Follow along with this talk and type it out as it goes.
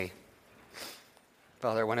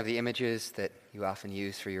Father, one of the images that you often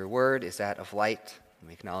use for your word is that of light.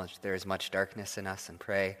 We acknowledge that there is much darkness in us and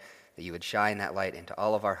pray that you would shine that light into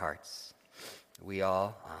all of our hearts. We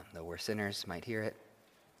all, though we're sinners, might hear it,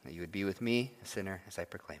 that you would be with me, a sinner, as I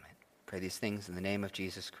proclaim it. Pray these things in the name of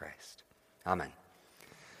Jesus Christ. Amen.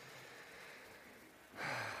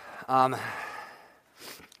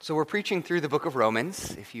 So we're preaching through the book of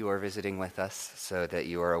Romans, if you are visiting with us, so that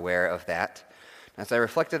you are aware of that. As I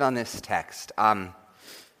reflected on this text, I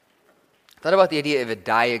thought about the idea of a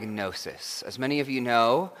diagnosis. As many of you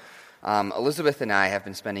know, Elizabeth and I have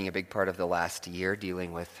been spending a big part of the last year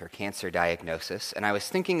dealing with her cancer diagnosis, and I was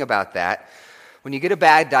thinking about that. When you get a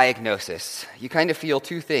bad diagnosis, you kind of feel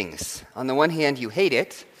two things. On the one hand, you hate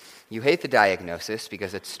it. You hate the diagnosis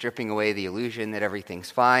because it's stripping away the illusion that everything's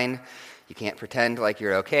fine. You can't pretend like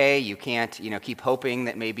you're okay. You can't, keep hoping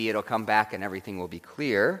that maybe it'll come back and everything will be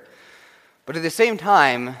clear. But at the same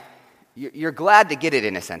time, you're glad to get it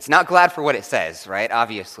in a sense. Not glad for what it says, right,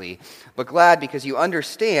 obviously, but glad because you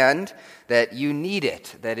understand that you need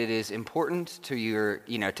it, that it is important to your,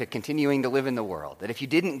 to continuing to live in the world. That if you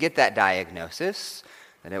didn't get that diagnosis,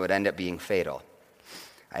 then it would end up being fatal.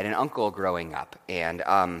 I had an uncle growing up, and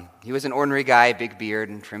he was an ornery guy, big beard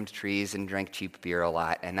and trimmed trees and drank cheap beer a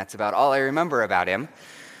lot, and that's about all I remember about him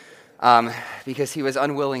because he was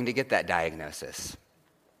unwilling to get that diagnosis.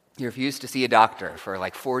 He refused to see a doctor for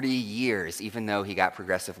like 40 years, even though he got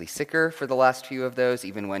progressively sicker for the last few of those,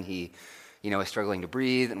 even when he, was struggling to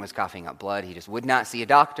breathe and was coughing up blood. He just would not see a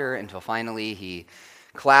doctor until finally he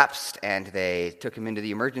collapsed and they took him into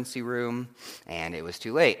the emergency room, and it was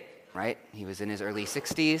too late, right? He was in his early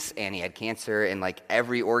 60s, and he had cancer in like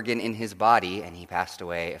every organ in his body, and he passed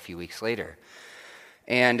away a few weeks later.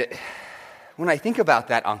 And when I think about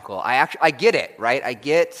that uncle, I get it, right? I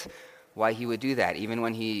get why he would do that, even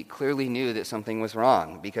when he clearly knew that something was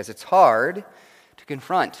wrong, because it's hard to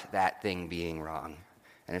confront that thing being wrong.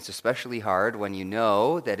 And it's especially hard when you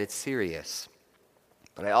know that it's serious.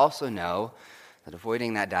 But I also know that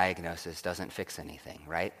avoiding that diagnosis doesn't fix anything,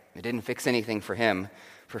 right? It didn't fix anything for him,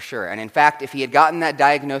 for sure. And in fact, if he had gotten that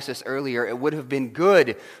diagnosis earlier, it would have been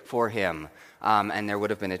good for him, and there would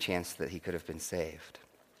have been a chance that he could have been saved.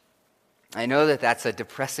 I know that that's a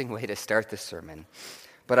depressing way to start this sermon,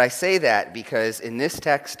 but I say that because in this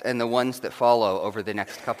text and the ones that follow over the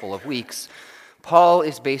next couple of weeks, Paul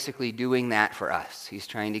is basically doing that for us. He's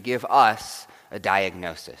trying to give us a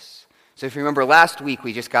diagnosis. So if you remember last week,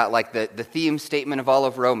 we just got like the theme statement of all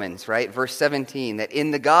of Romans, right? Verse 17, that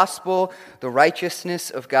in the gospel, the righteousness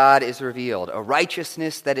of God is revealed, a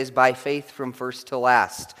righteousness that is by faith from first to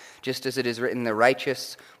last, just as it is written, the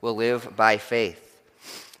righteous will live by faith.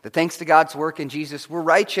 That thanks to God's work in Jesus, we're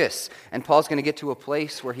righteous. And Paul's going to get to a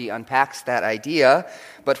place where he unpacks that idea.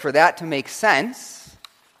 But for that to make sense,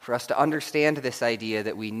 for us to understand this idea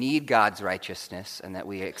that we need God's righteousness and that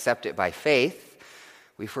we accept it by faith,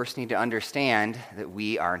 we first need to understand that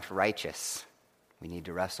we aren't righteous. We need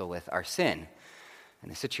to wrestle with our sin and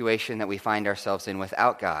the situation that we find ourselves in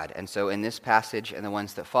without God. And so in this passage and the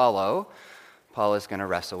ones that follow, Paul is going to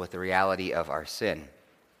wrestle with the reality of our sin.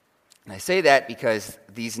 And I say that because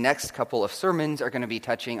these next couple of sermons are going to be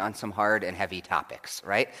touching on some hard and heavy topics,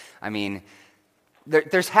 right? I mean,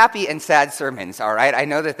 there's happy and sad sermons, all right? I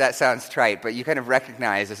know that sounds trite, but you kind of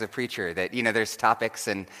recognize as a preacher that, there's topics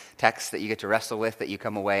and texts that you get to wrestle with that you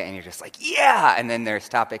come away and you're just like, yeah! And then there's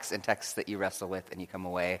topics and texts that you wrestle with and you come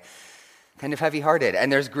away kind of heavy-hearted.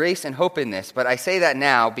 And there's grace and hope in this, but I say that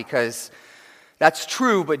now because that's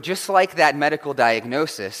true, but just like that medical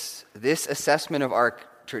diagnosis, this assessment of our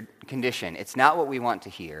condition, it's not what we want to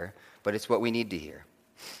hear, but it's what we need to hear.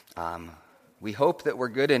 We hope that we're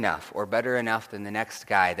good enough or better enough than the next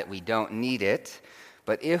guy, that we don't need it.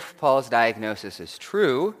 But if Paul's diagnosis is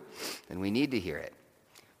true, then we need to hear it.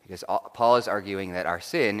 Because Paul is arguing that our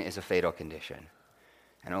sin is a fatal condition.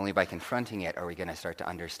 And only by confronting it are we going to start to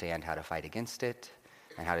understand how to fight against it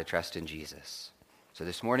and how to trust in Jesus. So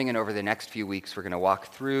this morning and over the next few weeks, we're going to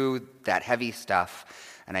walk through that heavy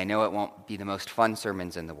stuff. And I know it won't be the most fun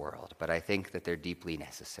sermons in the world, but I think that they're deeply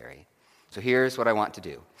necessary. So here's what I want to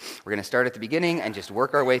do. We're going to start at the beginning and just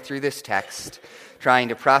work our way through this text, trying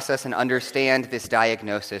to process and understand this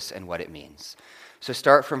diagnosis and what it means. So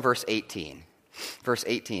start from verse 18. Verse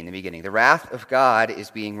 18, the beginning. The wrath of God is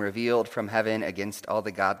being revealed from heaven against all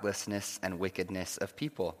the godlessness and wickedness of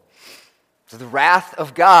people. So the wrath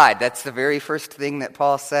of God, that's the very first thing that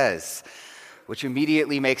Paul says, which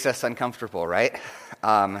immediately makes us uncomfortable, right?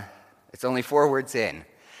 It's only 4 words in.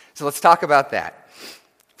 So let's talk about that.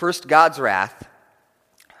 First, God's wrath.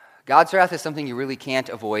 God's wrath is something you really can't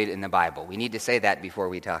avoid in the Bible. We need to say that before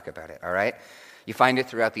we talk about it, all right? You find it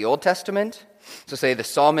throughout the Old Testament. So say the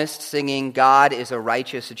psalmist singing, God is a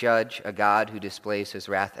righteous judge, a God who displays his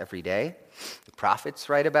wrath every day. The prophets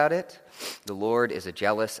write about it. The Lord is a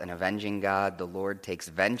jealous and avenging God. The Lord takes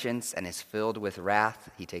vengeance and is filled with wrath.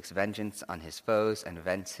 He takes vengeance on his foes and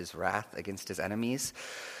vents his wrath against his enemies.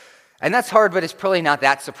 And that's hard, but it's probably not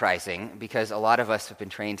that surprising because a lot of us have been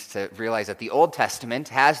trained to realize that the Old Testament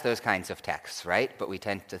has those kinds of texts, right? But we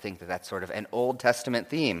tend to think that that's sort of an Old Testament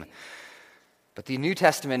theme. But the New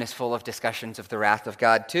Testament is full of discussions of the wrath of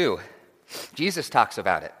God too. Jesus talks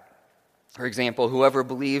about it. For example, whoever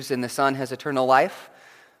believes in the Son has eternal life.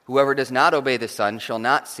 Whoever does not obey the Son shall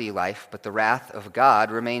not see life, but the wrath of God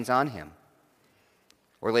remains on him.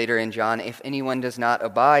 Or later in John, if anyone does not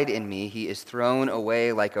abide in me, he is thrown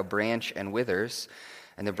away like a branch and withers,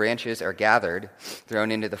 and the branches are gathered,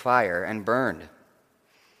 thrown into the fire, and burned.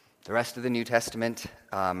 The rest of the New Testament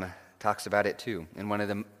talks about it too. In one of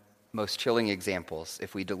the most chilling examples,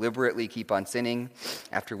 if we deliberately keep on sinning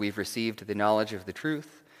after we've received the knowledge of the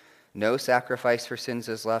truth, no sacrifice for sins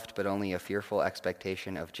is left, but only a fearful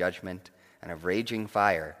expectation of judgment and of raging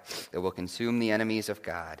fire that will consume the enemies of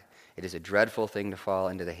God. It is a dreadful thing to fall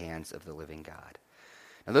into the hands of the living God.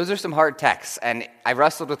 Now, those are some hard texts, and I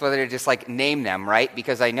wrestled with whether to just name them, right?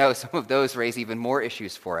 Because I know some of those raise even more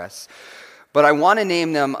issues for us. But I want to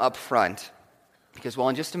name them up front because,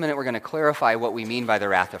 in just a minute we're going to clarify what we mean by the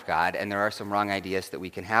wrath of God, and there are some wrong ideas that we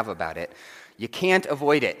can have about it. You can't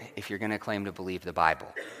avoid it if you're going to claim to believe the Bible.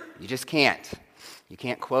 You just can't. You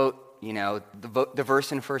can't quote, the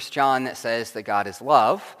verse in 1 John that says that God is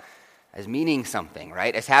love as meaning something,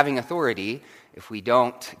 right? As having authority, if we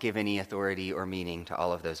don't give any authority or meaning to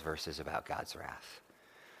all of those verses about God's wrath.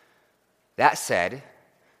 That said,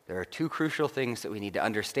 there are two crucial things that we need to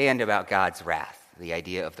understand about God's wrath, the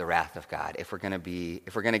idea of the wrath of God, if we're going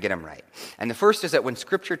to get them right. And the first is that when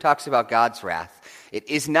Scripture talks about God's wrath, it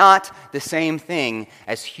is not the same thing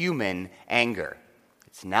as human anger.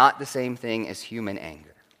 It's not the same thing as human anger.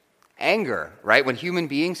 Anger, right? When human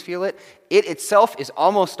beings feel it, it itself is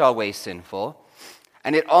almost always sinful,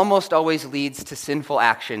 and it almost always leads to sinful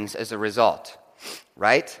actions as a result,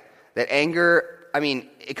 right? That anger,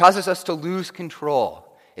 it causes us to lose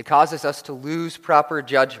control. It causes us to lose proper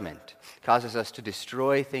judgment. It causes us to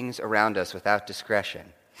destroy things around us without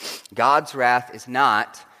discretion. God's wrath is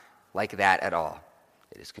not like that at all.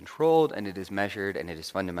 It is controlled, and it is measured, and it is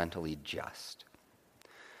fundamentally just.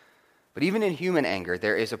 But even in human anger,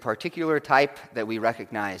 there is a particular type that we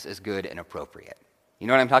recognize as good and appropriate. You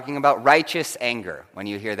know what I'm talking about? Righteous anger, when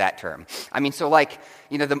you hear that term.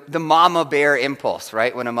 The mama bear impulse,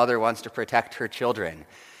 right? When a mother wants to protect her children.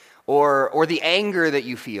 Or the anger that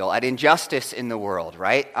you feel at injustice in the world,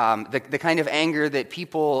 right? The kind of anger that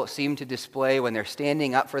people seem to display when they're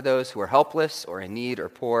standing up for those who are helpless or in need or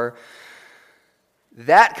poor.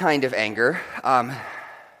 That kind of anger,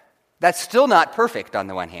 that's still not perfect on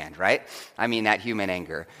the one hand, right? That human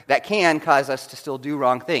anger. That can cause us to still do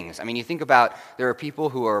wrong things. You think about, there are people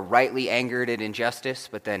who are rightly angered at injustice,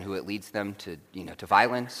 but then who it leads them to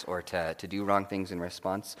violence or to do wrong things in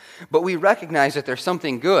response. But we recognize that there's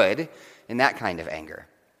something good in that kind of anger.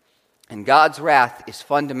 And God's wrath is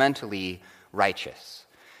fundamentally righteous.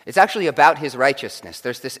 It's actually about his righteousness.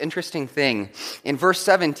 There's this interesting thing. In verse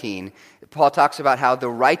 17, Paul talks about how the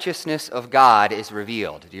righteousness of God is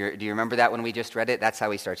revealed. Do you remember that when we just read it? That's how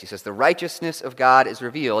he starts. He says, the righteousness of God is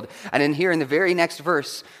revealed. And in here, in the very next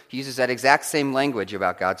verse, he uses that exact same language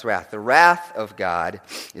about God's wrath. The wrath of God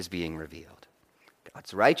is being revealed.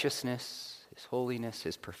 God's righteousness, his holiness,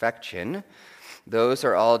 his perfection, those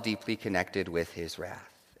are all deeply connected with his wrath.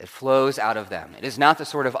 It flows out of them. It is not the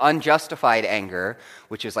sort of unjustified anger,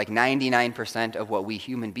 which is 99% of what we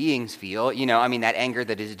human beings feel. That anger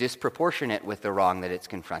that is disproportionate with the wrong that it's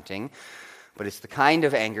confronting. But it's the kind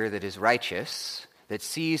of anger that is righteous, that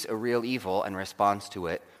sees a real evil and responds to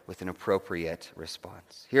it with an appropriate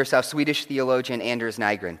response. Here's how Swedish theologian Anders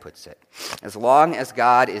Nygren puts it. As long as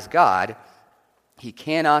God is God, he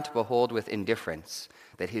cannot behold with indifference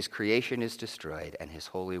that his creation is destroyed and his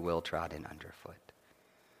holy will trodden underfoot.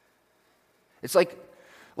 It's like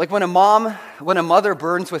when a mother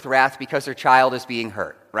burns with wrath because her child is being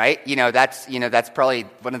hurt, right? That's probably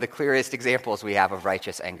one of the clearest examples we have of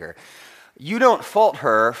righteous anger. You don't fault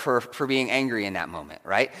her for being angry in that moment,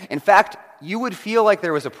 right? In fact, you would feel like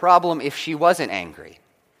there was a problem if she wasn't angry,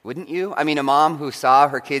 wouldn't you? A mom who saw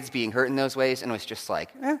her kids being hurt in those ways and was just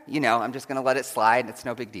I'm just going to let it slide. It's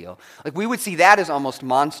no big deal. We would see that as almost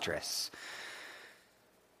monstrous.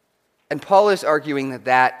 And Paul is arguing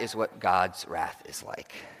that is what God's wrath is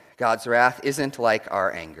like. God's wrath isn't like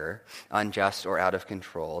our anger, unjust or out of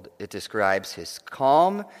control. It describes his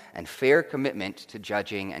calm and fair commitment to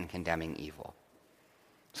judging and condemning evil.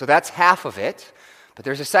 So that's half of it, but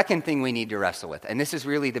there's a second thing we need to wrestle with, and this is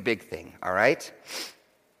really the big thing, all right?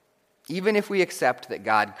 Even if we accept that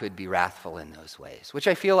God could be wrathful in those ways, which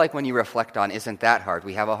I feel like when you reflect on isn't that hard,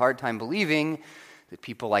 we have a hard time believing that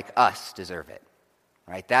people like us deserve it,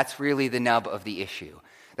 right? That's really the nub of the issue.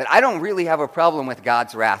 That I don't really have a problem with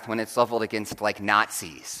God's wrath when it's leveled against like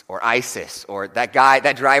Nazis or ISIS or that guy,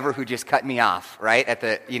 that driver who just cut me off, right, at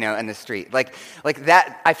the, in the street. Like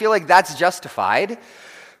that, I feel like that's justified,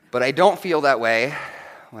 but I don't feel that way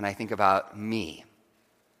when I think about me.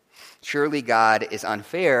 Surely God is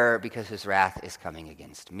unfair because his wrath is coming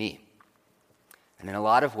against me. And in a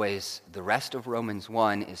lot of ways, the rest of Romans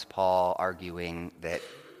 1 is Paul arguing that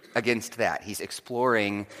against that. He's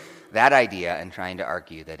exploring that idea and trying to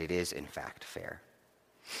argue that it is, in fact, fair.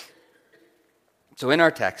 So in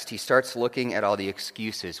our text, he starts looking at all the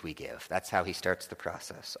excuses we give. That's how he starts the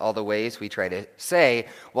process. All the ways we try to say,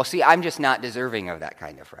 well, see, I'm just not deserving of that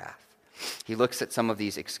kind of wrath. He looks at some of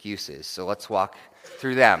these excuses. So let's walk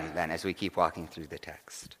through them then as we keep walking through the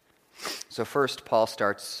text. So first, Paul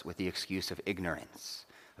starts with the excuse of ignorance.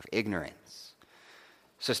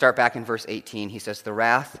 So start back in verse 18. He says, the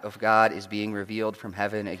wrath of God is being revealed from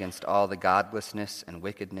heaven against all the godlessness and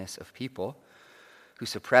wickedness of people who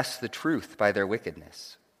suppress the truth by their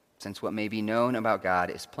wickedness, since what may be known about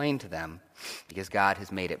God is plain to them because God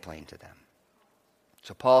has made it plain to them.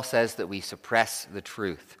 So Paul says that we suppress the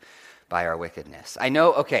truth by our wickedness. I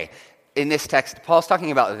know, in this text, Paul's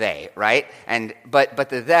talking about they, right? But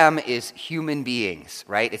the them is human beings,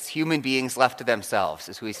 right? It's human beings left to themselves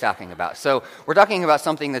is who he's talking about. So we're talking about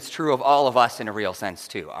something that's true of all of us in a real sense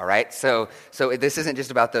too, all right? So this isn't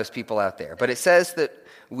just about those people out there. But it says that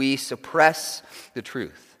we suppress the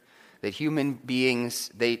truth, that human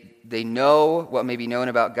beings, they know what may be known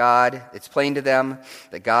about God. It's plain to them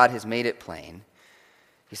that God has made it plain.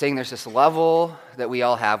 He's saying there's this level that we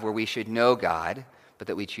all have where we should know God, but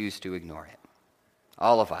that we choose to ignore it.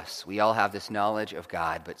 All of us, we all have this knowledge of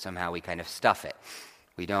God, but somehow we kind of stuff it.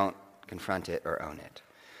 We don't confront it or own it.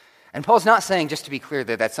 And Paul's not saying, just to be clear,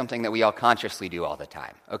 that that's something that we all consciously do all the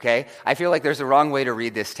time, okay? I feel like there's a wrong way to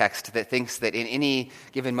read this text that thinks that in any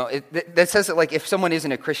given moment, that says that like if someone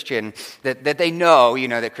isn't a Christian, that they know,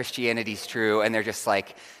 that Christianity's true, and they're just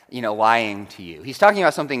like, lying to you. He's talking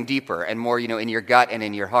about something deeper and more, in your gut and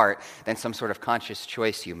in your heart than some sort of conscious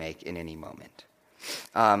choice you make in any moment.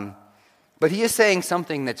 But he is saying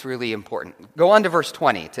something that's really important. Go on to verse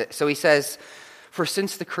 20. So he says, for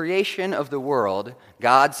since the creation of the world,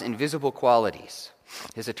 God's invisible qualities,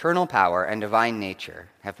 his eternal power and divine nature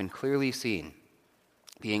have been clearly seen,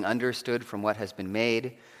 being understood from what has been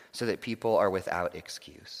made, so that people are without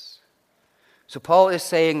excuse. So Paul is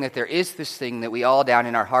saying that there is this thing that we all down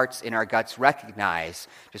in our hearts, in our guts, recognize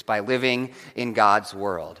just by living in God's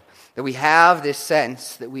world. That we have this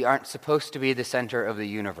sense that we aren't supposed to be the center of the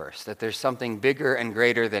universe, that there's something bigger and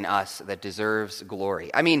greater than us that deserves glory.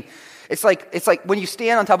 I mean, it's like when you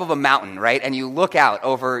stand on top of a mountain, right, and you look out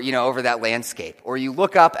over that landscape, or you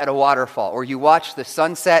look up at a waterfall, or you watch the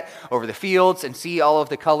sunset over the fields and see all of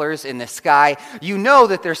the colors in the sky. You know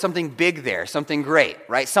that there's something big there, something great,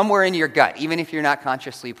 right, somewhere in your gut, even if you're not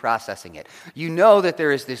consciously processing it. You know that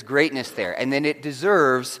there is this greatness there, and then it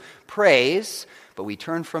deserves praise. But we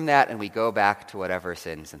turn from that and we go back to whatever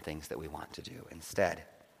sins and things that we want to do instead.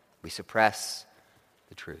 We suppress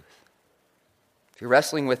the truth. If you're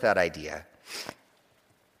wrestling with that idea,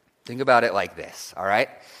 think about it like this, all right?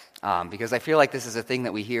 Because I feel like this is a thing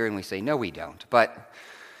that we hear and we say, no, we don't.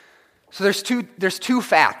 So there's two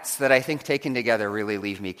facts that I think taken together really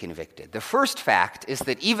leave me convicted. The first fact is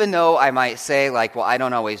that even though I might say I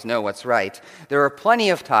don't always know what's right, there are plenty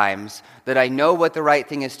of times that I know what the right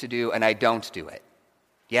thing is to do and I don't do it.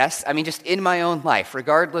 Yes? I mean, just in my own life,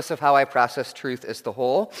 regardless of how I process truth as the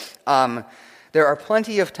whole, there are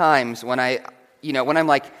plenty of times when I'm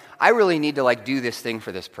like, I really need to do this thing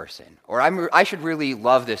for this person, or I should really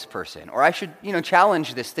love this person, or I should,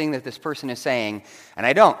 challenge this thing that this person is saying, and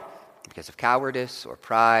I don't. Because of cowardice or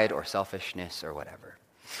pride or selfishness or whatever.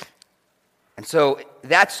 And so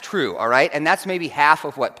that's true, all right? And that's maybe half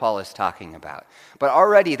of what Paul is talking about. But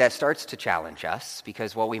already that starts to challenge us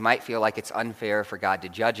because, we might feel like it's unfair for God to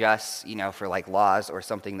judge us, for laws or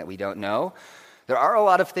something that we don't know. There are a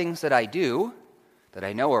lot of things that I do that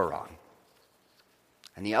I know are wrong.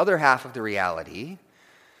 And the other half of the reality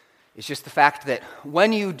is just the fact that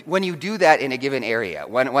when you do that in a given area,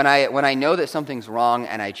 when I know that something's wrong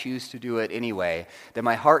and I choose to do it anyway, then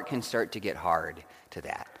my heart can start to get hard to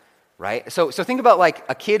that, right? So think about like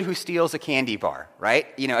a kid who steals a candy bar, right?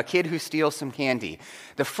 A kid who steals some candy.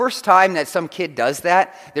 The first time that some kid does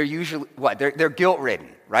that, they're usually, They're guilt-ridden,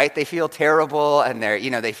 right? They feel terrible, and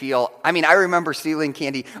they feel, I remember stealing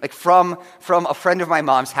candy like from a friend of my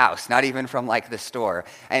mom's house, not even from like the store,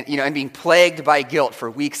 and and being plagued by guilt for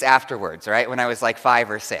weeks afterwards, right? When I was like 5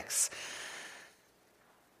 or 6.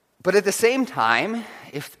 But at the same time,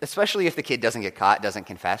 especially if the kid doesn't get caught, doesn't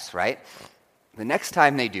confess, right? The next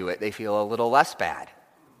time they do it, they feel a little less bad,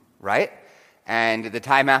 right? And the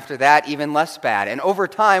time after that, even less bad. And over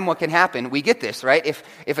time, what can happen, we get this, right?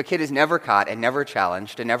 If a kid is never caught and never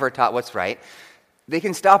challenged and never taught what's right, they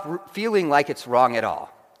can stop feeling like it's wrong at all.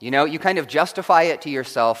 You kind of justify it to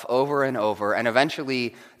yourself over and over, and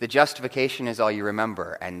eventually the justification is all you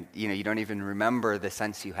remember. And, you don't even remember the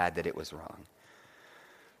sense you had that it was wrong.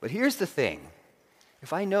 But here's the thing.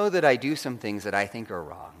 If I know that I do some things that I think are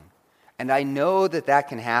wrong, and I know that that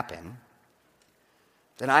can happen,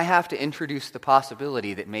 then I have to introduce the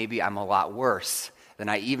possibility that maybe I'm a lot worse than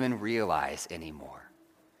I even realize anymore.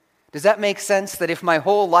 Does that make sense? That if my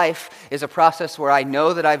whole life is a process where I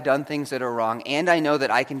know that I've done things that are wrong, and I know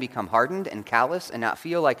that I can become hardened and callous and not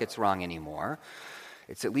feel like it's wrong anymore,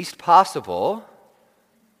 it's at least possible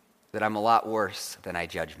that I'm a lot worse than I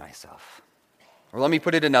judge myself. Or let me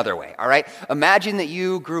put it another way, all right? Imagine that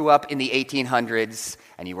you grew up in the 1800s,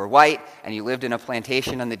 and you were white, and you lived in a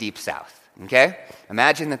plantation in the deep south, okay?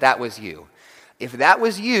 Imagine that was you. If that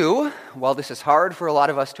was you, while this is hard for a lot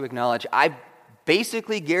of us to acknowledge, I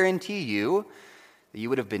basically guarantee you that you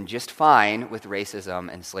would have been just fine with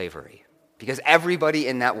racism and slavery. Because everybody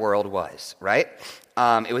in that world was, right?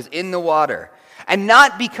 It was in the water. And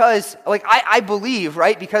not because, I believe,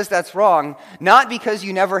 right, because that's wrong, not because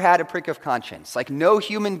you never had a prick of conscience. Like, no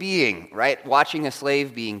human being, right, watching a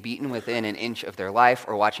slave being beaten within an inch of their life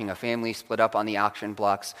or watching a family split up on the auction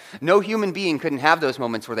blocks, no human being couldn't have those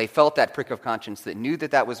moments where they felt that prick of conscience, that knew that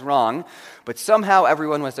that was wrong, but somehow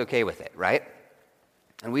everyone was okay with it, right?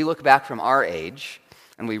 And we look back from our age,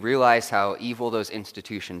 and we realize how evil those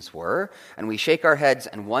institutions were, and we shake our heads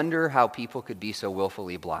and wonder how people could be so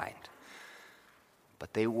willfully blind.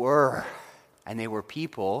 But they were, and they were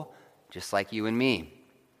people just like you and me.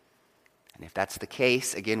 And if that's the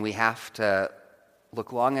case, again, we have to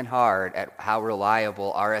look long and hard at how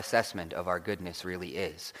reliable our assessment of our goodness really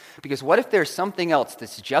is. Because what if there's something else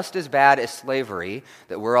that's just as bad as slavery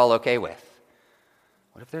that we're all okay with?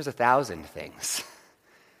 What if there's 1,000 things?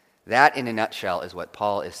 That, in a nutshell, is what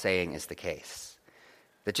Paul is saying is the case.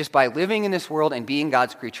 That just by living in this world and being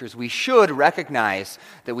God's creatures, we should recognize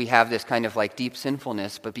that we have this kind of like deep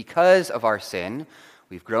sinfulness, but because of our sin,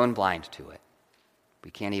 we've grown blind to it.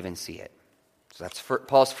 We can't even see it. So that's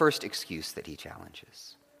Paul's first excuse that he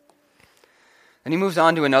challenges. Then he moves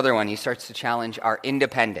on to another one. He starts to challenge our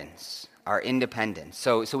independence.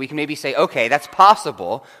 So we can maybe say, okay, that's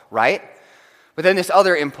possible, right? But then this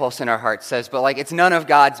other impulse in our heart says, but it's none of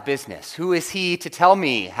God's business. Who is he to tell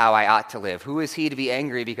me how I ought to live? Who is he to be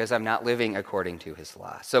angry because I'm not living according to his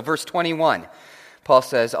law? So verse 21, Paul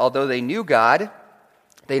says, although they knew God,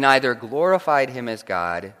 they neither glorified him as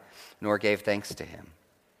God nor gave thanks to him.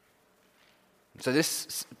 So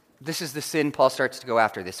this is the sin Paul starts to go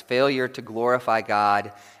after, this failure to glorify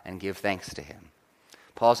God and give thanks to him.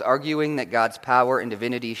 Paul's arguing that God's power and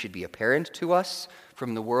divinity should be apparent to us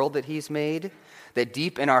from the world that he's made, that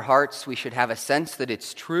deep in our hearts we should have a sense that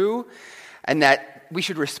it's true, and that we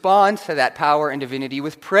should respond to that power and divinity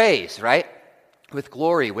with praise, right? With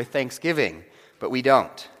glory, with thanksgiving, but we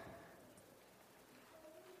don't.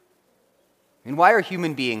 And why are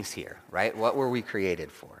human beings here, right? What were we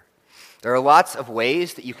created for? There are lots of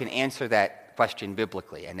ways that you can answer that question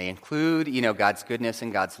biblically, and they include, God's goodness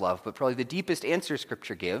and God's love, but probably the deepest answer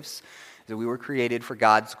Scripture gives is that we were created for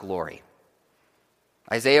God's glory.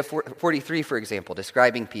 Isaiah 43, for example,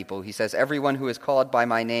 describing people, he says, everyone who is called by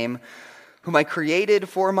my name, whom I created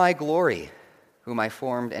for my glory, whom I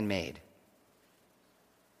formed and made.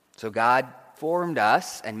 So God formed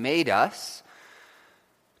us and made us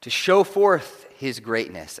to show forth his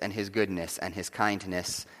greatness and his goodness and his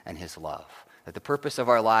kindness and his love. That the purpose of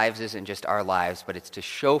our lives isn't just our lives, but it's to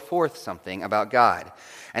show forth something about God.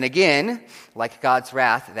 And again, like God's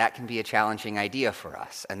wrath, that can be a challenging idea for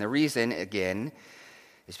us. And the reason, again,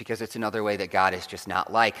 is because it's another way that God is just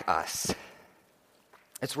not like us.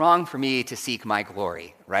 It's wrong for me to seek my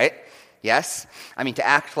glory, right? Yes? To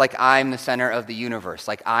act like I'm the center of the universe,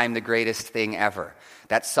 like I'm the greatest thing ever.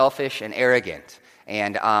 That's selfish and arrogant.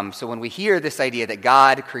 And so when we hear this idea that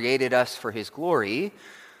God created us for his glory,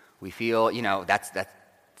 we feel,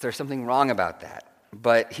 there's something wrong about that.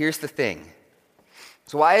 But here's the thing.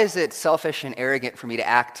 So why is it selfish and arrogant for me to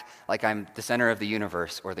act like I'm the center of the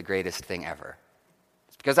universe or the greatest thing ever?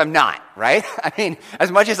 It's because I'm not, right? I mean,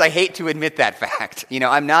 as much as I hate to admit that fact,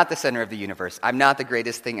 I'm not the center of the universe. I'm not the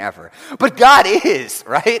greatest thing ever. But God is,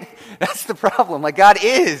 right? That's the problem. Like, God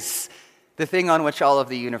is the thing on which all of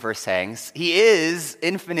the universe hangs. He is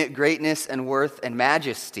infinite greatness and worth and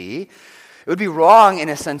majesty. It would be wrong, in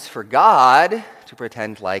a sense, for God to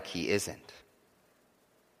pretend like he isn't.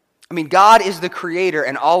 I mean, God is the creator,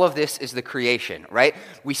 and all of this is the creation, right?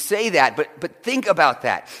 We say that, but think about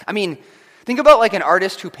that. I mean, think about like an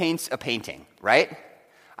artist who paints a painting, right?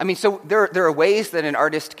 I mean, so there are ways that an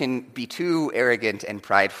artist can be too arrogant and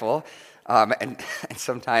prideful, and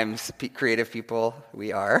sometimes creative people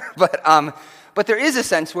we are, but there is a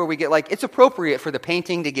sense where we get like, it's appropriate for the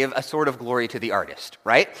painting to give a sort of glory to the artist,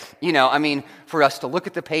 right? I mean, for us to look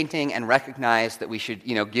at the painting and recognize that we should,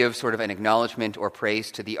 give sort of an acknowledgement or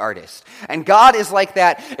praise to the artist. And God is like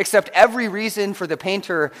that, except every reason for the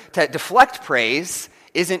painter to deflect praise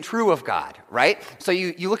isn't true of God, right? So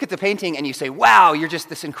you look at the painting and you say, wow, you're just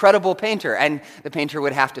this incredible painter. And the painter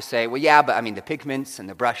would have to say, well, yeah, but I mean, the pigments and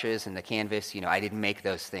the brushes and the canvas, I didn't make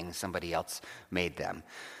those things. Somebody else made them.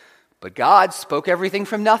 But God spoke everything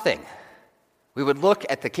from nothing. We would look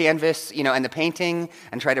at the canvas, and the painting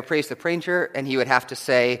and try to praise the painter, and he would have to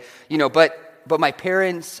say, but my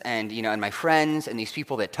parents and, and my friends and these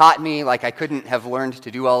people that taught me, like I couldn't have learned to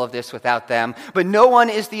do all of this without them. But no one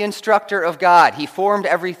is the instructor of God. He formed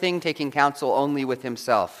everything, taking counsel only with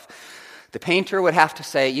himself. The painter would have to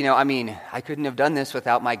say, I couldn't have done this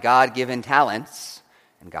without my God-given talents.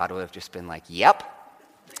 And God would have just been like, yep.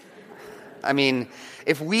 I mean,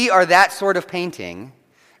 if we are that sort of painting,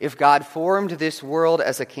 if God formed this world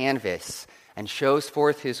as a canvas and shows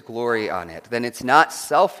forth his glory on it, then it's not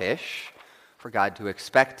selfish for God to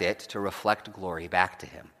expect it to reflect glory back to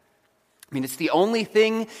him. I mean, it's the only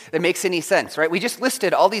thing that makes any sense, right? We just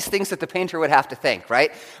listed all these things that the painter would have to thank,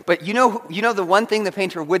 right? But the one thing the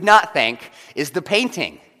painter would not thank is the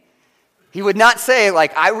painting. He would not say,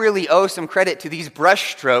 like, I really owe some credit to these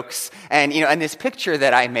brush strokes and, and this picture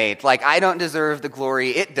that I made. Like, I don't deserve the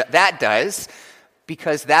glory that does,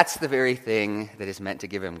 because that's the very thing that is meant to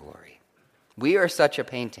give him glory. We are such a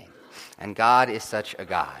painting, and God is such a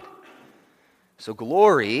God. So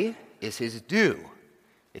glory is his due.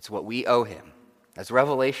 It's what we owe him. As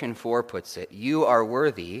Revelation 4 puts it, you are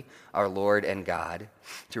worthy, our Lord and God,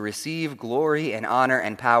 to receive glory and honor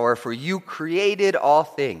and power, for you created all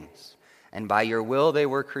things, and by your will they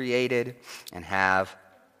were created and have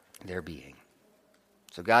their being.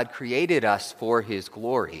 So God created us for his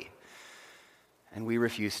glory, and we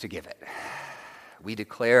refuse to give it. We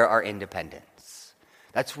declare our independence.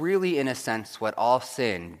 That's really, in a sense, what all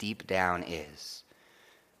sin deep down is.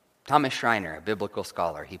 Thomas Schreiner, a biblical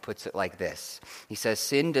scholar, he puts it like this. He says,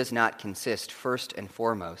 sin does not consist first and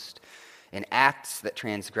foremost in acts that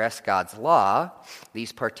transgress God's law.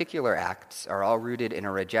 These particular acts are all rooted in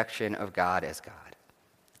a rejection of God as God,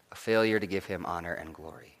 a failure to give him honor and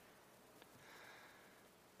glory.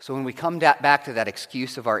 So when we come back to that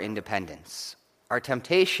excuse of our independence, our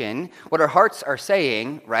temptation, what our hearts are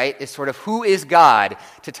saying, right, is sort of, who is God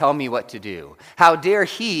to tell me what to do? How dare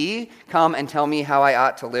he come and tell me how I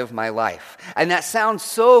ought to live my life? And that sounds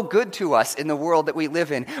so good to us in the world that we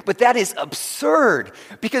live in, but that is absurd,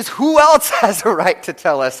 because who else has a right to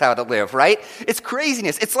tell us how to live, right? It's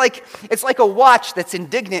craziness. It's like a watch that's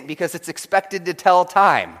indignant because it's expected to tell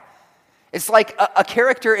time. It's like a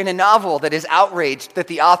character in a novel that is outraged that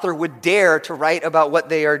the author would dare to write about what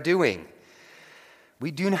they are doing. We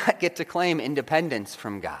do not get to claim independence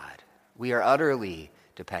from God. We are utterly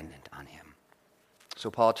dependent on him. So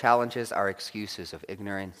Paul challenges our excuses of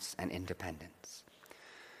ignorance and independence.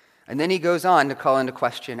 And then he goes on to call into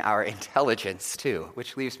question our intelligence too,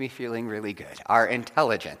 which leaves me feeling really good. Our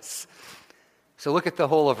intelligence. So look at the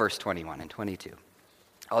whole of verse 21 and 22.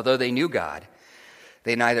 Although they knew God,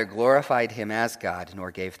 they neither glorified him as God nor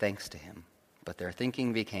gave thanks to him, but their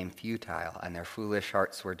thinking became futile and their foolish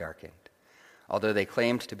hearts were darkened. Although they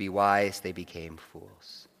claimed to be wise, they became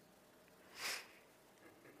fools.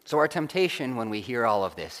 So our temptation when we hear all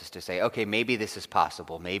of this is to say, okay, maybe this is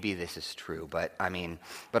possible, maybe this is true, but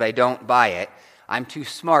I don't buy it. I'm too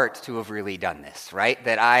smart to have really done this, right?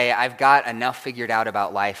 That I've got enough figured out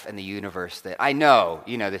about life and the universe that I know,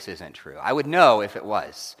 this isn't true. I would know if it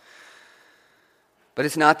was. But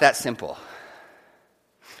it's not that simple.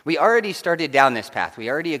 We already started down this path. We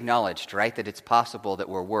already acknowledged, right, that it's possible that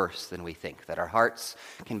we're worse than we think, that our hearts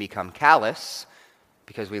can become callous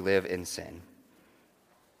because we live in sin.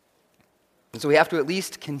 And so we have to at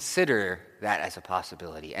least consider that as a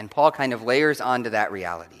possibility. And Paul kind of layers onto that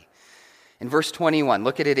reality. In verse 21,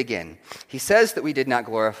 look at it again. He says that we did not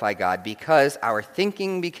glorify God because our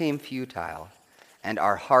thinking became futile and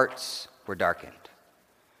our hearts were darkened.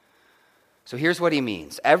 So here's what he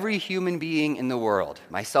means. Every human being in the world,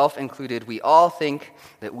 myself included, we all think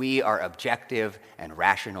that we are objective and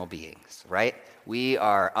rational beings, right? We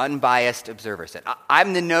are unbiased observers.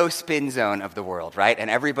 I'm the no-spin zone of the world, right? And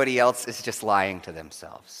everybody else is just lying to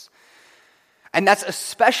themselves. And that's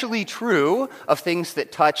especially true of things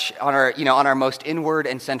that touch on our most inward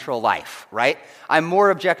and central life, right? I'm more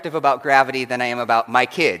objective about gravity than I am about my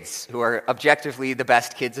kids, who are objectively the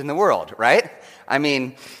best kids in the world, right? I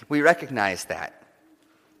mean, we recognize that.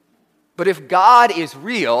 But if God is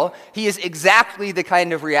real, he is exactly the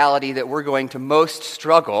kind of reality that we're going to most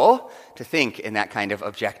struggle to think in that kind of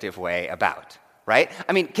objective way about. Right?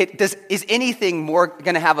 I mean, is anything more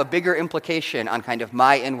going to have a bigger implication on kind of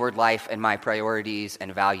my inward life and my priorities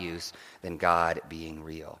and values than God being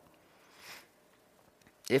real?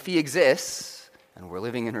 If he exists, and we're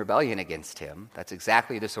living in rebellion against him, that's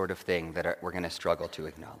exactly the sort of thing that we're going to struggle to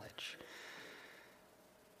acknowledge.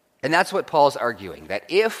 And that's what Paul's arguing, that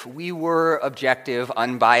if we were objective,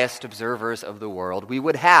 unbiased observers of the world, we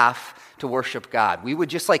would have to worship God. We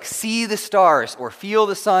would just see the stars or feel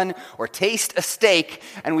the sun or taste a steak,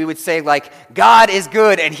 and we would say God is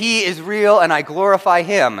good and he is real and I glorify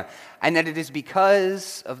him. And that it is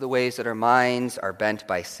because of the ways that our minds are bent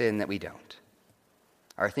by sin that we don't.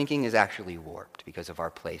 Our thinking is actually warped because of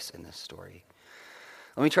our place in this story.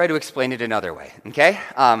 Let me try to explain it another way, okay?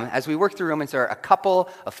 As we work through Romans, there are a couple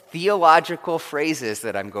of theological phrases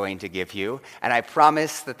that I'm going to give you, and I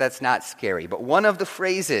promise that that's not scary. But one of the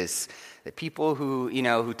phrases that people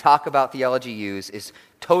who talk about theology use is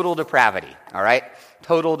total depravity, all right?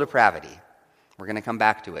 Total depravity. We're going to come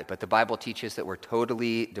back to it, but the Bible teaches that we're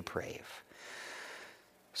totally depraved.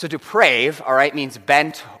 So deprave, all right, means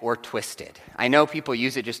bent or twisted. I know people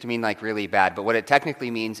use it just to mean really bad, but what it technically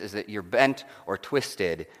means is that you're bent or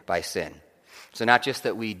twisted by sin. So not just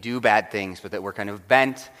that we do bad things, but that we're kind of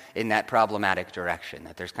bent in that problematic direction,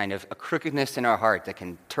 that there's kind of a crookedness in our heart that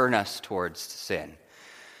can turn us towards sin.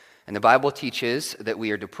 And the Bible teaches that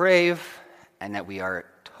we are depraved and that we are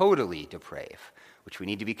totally depraved, which we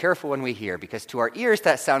need to be careful when we hear, because to our ears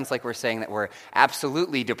that sounds like we're saying that we're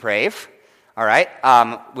absolutely depraved, all right,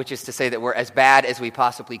 which is to say that we're as bad as we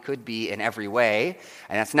possibly could be in every way,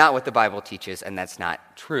 and that's not what the Bible teaches, and that's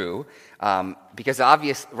not true, because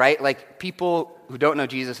right, people who don't know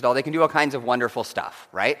Jesus at all, they can do all kinds of wonderful stuff,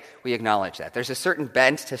 right? We acknowledge that. There's a certain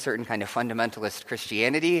bent to certain kind of fundamentalist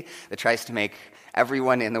Christianity that tries to make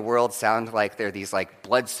everyone in the world sound like they're these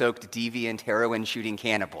blood-soaked, deviant, heroin-shooting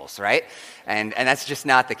cannibals, right? And that's just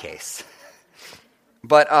not the case.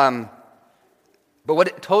 But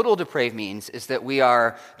what total depraved means is that we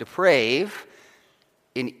are depraved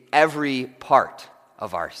in every part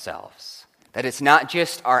of ourselves. That it's not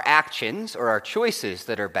just our actions or our choices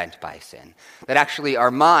that are bent by sin. That actually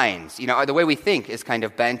our minds, the way we think is kind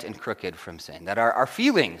of bent and crooked from sin. That our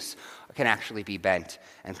feelings can actually be bent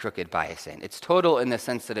and crooked by sin. It's total in the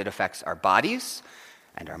sense that it affects our bodies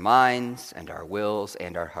and our minds and our wills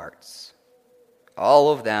and our hearts.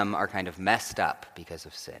 All of them are kind of messed up because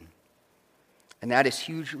of sin. And that is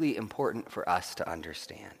hugely important for us to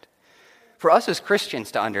understand. For us as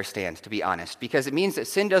Christians to understand, to be honest, because it means that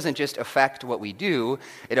sin doesn't just affect what we do,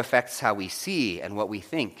 it affects how we see and what we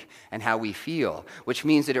think and how we feel, which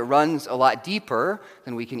means that it runs a lot deeper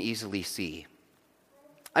than we can easily see.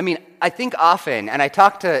 I mean, I think often, and I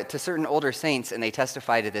talk to certain older saints and they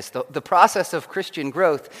testify to this, the process of Christian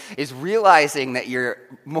growth is realizing that you're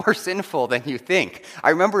more sinful than you think. I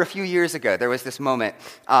remember a few years ago, there was this moment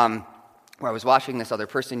where I was watching this other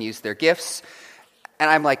person use their gifts, and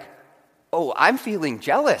I'm like, oh, I'm feeling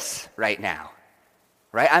jealous right now,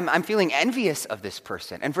 right? I'm feeling envious of this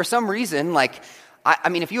person. And for some reason, I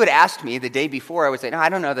mean, if you had asked me the day before, I would say, no, I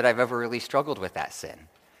don't know that I've ever really struggled with that sin.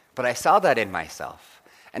 But I saw that in myself.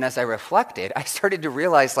 And as I reflected, I started to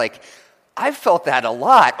realize, I've felt that a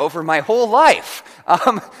lot over my whole life.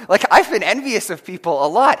 I've been envious of people a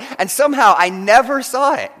lot. And somehow I never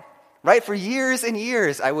saw it, right? For years and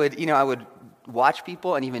years, I would watch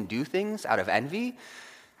people and even do things out of envy,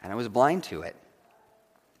 and I was blind to it.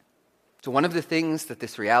 So one of the things that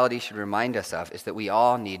this reality should remind us of is that we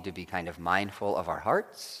all need to be kind of mindful of our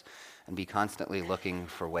hearts and be constantly looking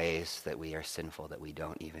for ways that we are sinful that we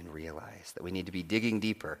don't even realize, that we need to be digging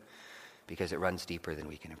deeper because it runs deeper than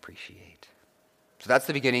we can appreciate. So that's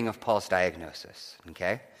the beginning of Paul's diagnosis,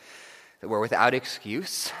 okay? That we're without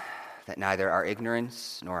excuse, that neither our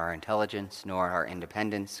ignorance nor our intelligence nor our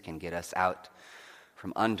independence can get us out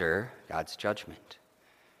from under God's judgment.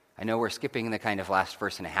 I know we're skipping the kind of last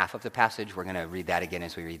verse and a half of the passage. We're going to read that again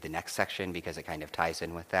as we read the next section because it kind of ties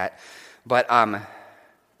in with that. But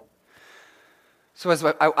so as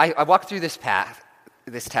I walked through this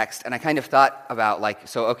text, and I kind of thought about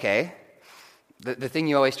the thing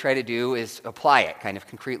you always try to do is apply it kind of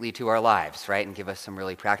concretely to our lives, right? And give us some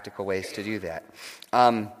really practical ways to do that.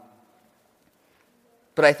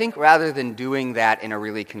 But I think rather than doing that in a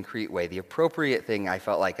really concrete way, the appropriate thing I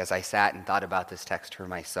felt like as I sat and thought about this text for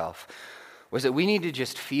myself was that we need to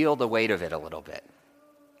just feel the weight of it a little bit.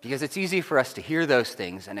 Because it's easy for us to hear those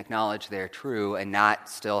things and acknowledge they're true and not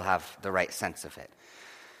still have the right sense of it.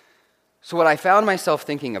 So what I found myself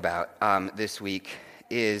thinking about this week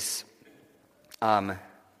is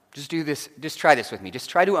just try this with me. Just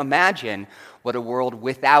try to imagine what a world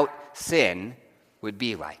without sin would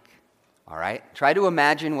be like. All right? Try to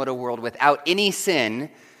imagine what a world without any sin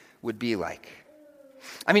would be like.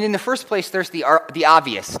 I mean, in the first place, there's the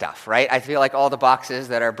obvious stuff, right? I feel like all the boxes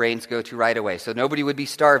that our brains go to right away. So nobody would be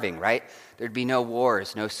starving, right? There'd be no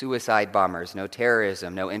wars, no suicide bombers, no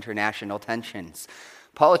terrorism, no international tensions.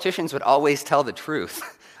 Politicians would always tell the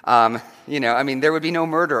truth. There would be no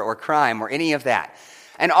murder or crime or any of that.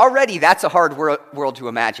 And already that's a hard world to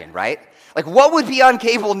imagine, right? Like, what would be on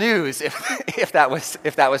cable news if that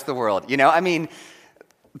was the world?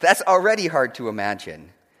 That's already hard to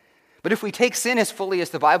imagine. But if we take sin as fully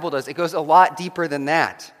as the Bible does, it goes a lot deeper than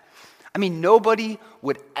that. Nobody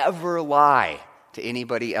would ever lie to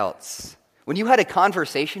anybody else. When you had a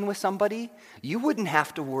conversation with somebody, you wouldn't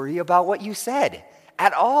have to worry about what you said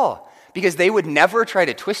at all, because they would never try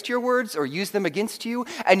to twist your words or use them against you,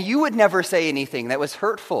 and you would never say anything that was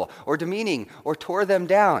hurtful or demeaning or tore them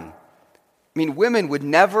down. Women would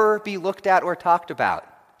never be looked at or talked about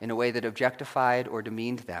in a way that objectified or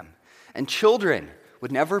demeaned them. And children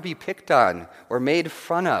would never be picked on or made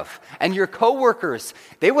fun of. And your coworkers,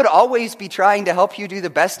 they would always be trying to help you do the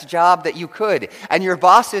best job that you could. And your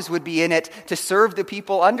bosses would be in it to serve the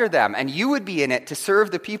people under them. And you would be in it to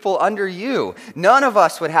serve the people under you. None of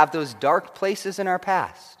us would have those dark places in our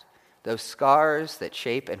past, those scars that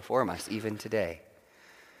shape and form us even today.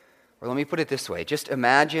 Or let me put it this way. Just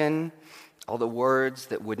imagine all the words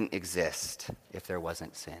that wouldn't exist if there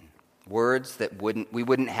wasn't sin. Words that we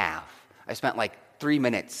wouldn't have. I spent 3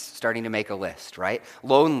 minutes starting to make a list, right?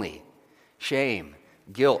 Lonely, shame,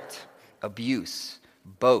 guilt, abuse,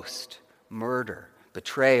 boast, murder,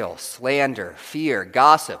 betrayal, slander, fear,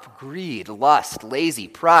 gossip, greed, lust, lazy,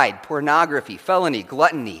 pride, pornography, felony,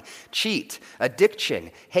 gluttony, cheat, addiction,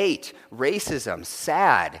 hate, racism,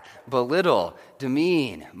 sad, belittle,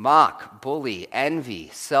 demean, mock, bully, envy,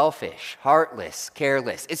 selfish, heartless,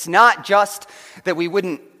 careless. It's not just that we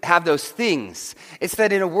wouldn't have those things. It's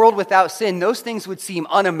that in a world without sin, those things would seem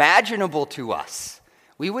unimaginable to us.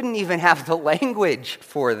 We wouldn't even have the language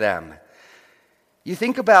for them. You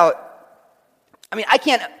think about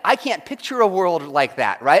I can't picture a world like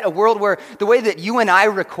that, right? A world where the way that you and I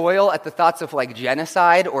recoil at the thoughts of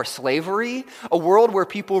genocide or slavery, a world where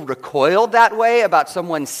people recoiled that way about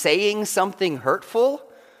someone saying something hurtful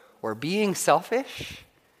or being selfish.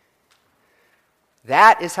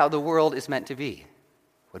 That is how the world is meant to be.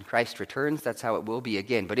 When Christ returns, that's how it will be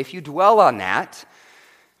again. But if you dwell on that,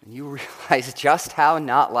 you realize just how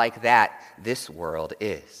not like that this world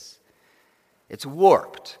is. It's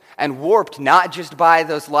warped. And warped not just by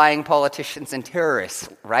those lying politicians and terrorists,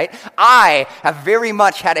 right? I have very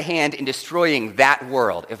much had a hand in destroying that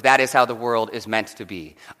world, if that is how the world is meant to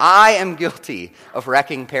be. I am guilty of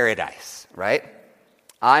wrecking paradise, right?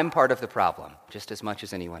 I'm part of the problem, just as much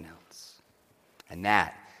as anyone else. And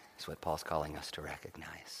that is what Paul's calling us to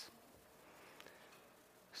recognize.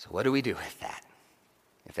 So what do we do with that?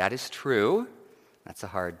 If that is true, that's a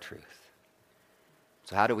hard truth.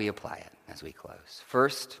 So how do we apply it as we close?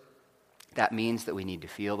 First, that means that we need to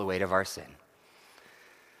feel the weight of our sin.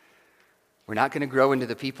 We're not going to grow into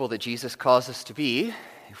the people that Jesus calls us to be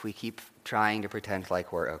if we keep trying to pretend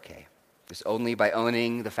like we're okay. It's only by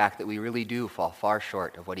owning the fact that we really do fall far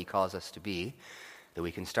short of what he calls us to be that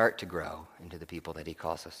we can start to grow into the people that he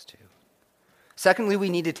calls us to. Secondly, we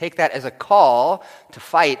need to take that as a call to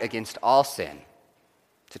fight against all sin,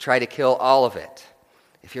 to try to kill all of it.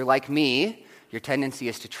 If you're like me, your tendency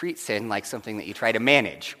is to treat sin like something that you try to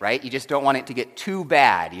manage, right? You just don't want it to get too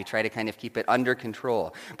bad. You try to kind of keep it under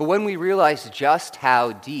control. But when we realize just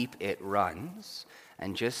how deep it runs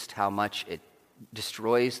and just how much it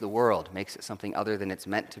destroys the world, makes it something other than it's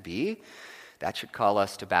meant to be, that should call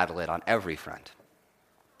us to battle it on every front.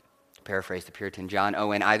 To paraphrase the Puritan John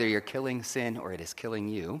Owen, either you're killing sin or it is killing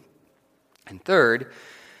you. And third,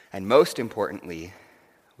 and most importantly,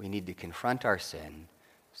 we need to confront our sin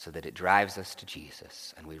so that it drives us to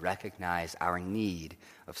Jesus and we recognize our need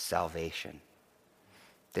of salvation.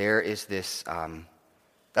 There is this,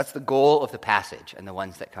 that's the goal of the passage and the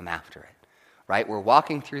ones that come after it. Right? We're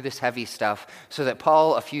walking through this heavy stuff so that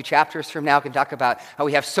Paul, a few chapters from now, can talk about how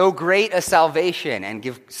we have so great a salvation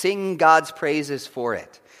and sing God's praises for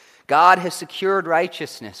it. God has secured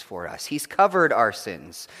righteousness for us. He's covered our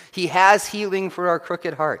sins. He has healing for our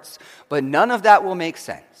crooked hearts. But none of that will make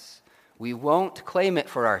sense. We won't claim it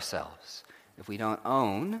for ourselves if we don't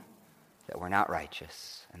own that we're not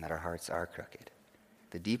righteous and that our hearts are crooked.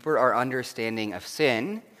 The deeper our understanding of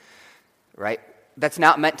sin, right? That's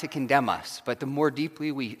not meant to condemn us, but the more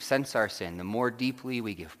deeply we sense our sin, the more deeply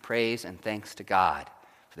we give praise and thanks to God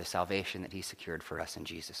for the salvation that he secured for us in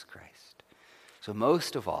Jesus Christ. So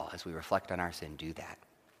most of all, as we reflect on our sin, do that.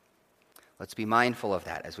 Let's be mindful of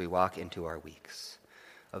that as we walk into our weeks,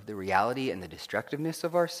 of the reality and the destructiveness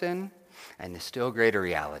of our sin, and the still greater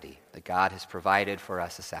reality that God has provided for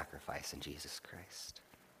us a sacrifice in Jesus Christ.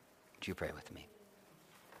 Would you pray with me?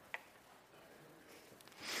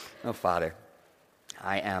 Oh, Father,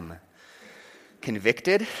 I am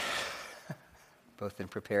convicted, both in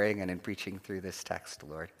preparing and in preaching through this text,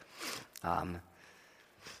 Lord.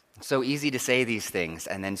 So easy to say these things,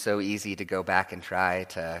 and then so easy to go back and try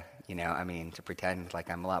to, to pretend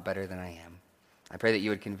like I'm a lot better than I am. I pray that you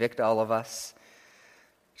would convict all of us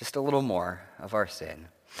just a little more of our sin,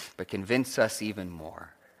 but convince us even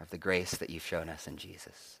more of the grace that you've shown us in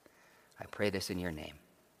Jesus. I pray this in your name.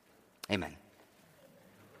 Amen.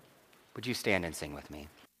 Would you stand and sing with me?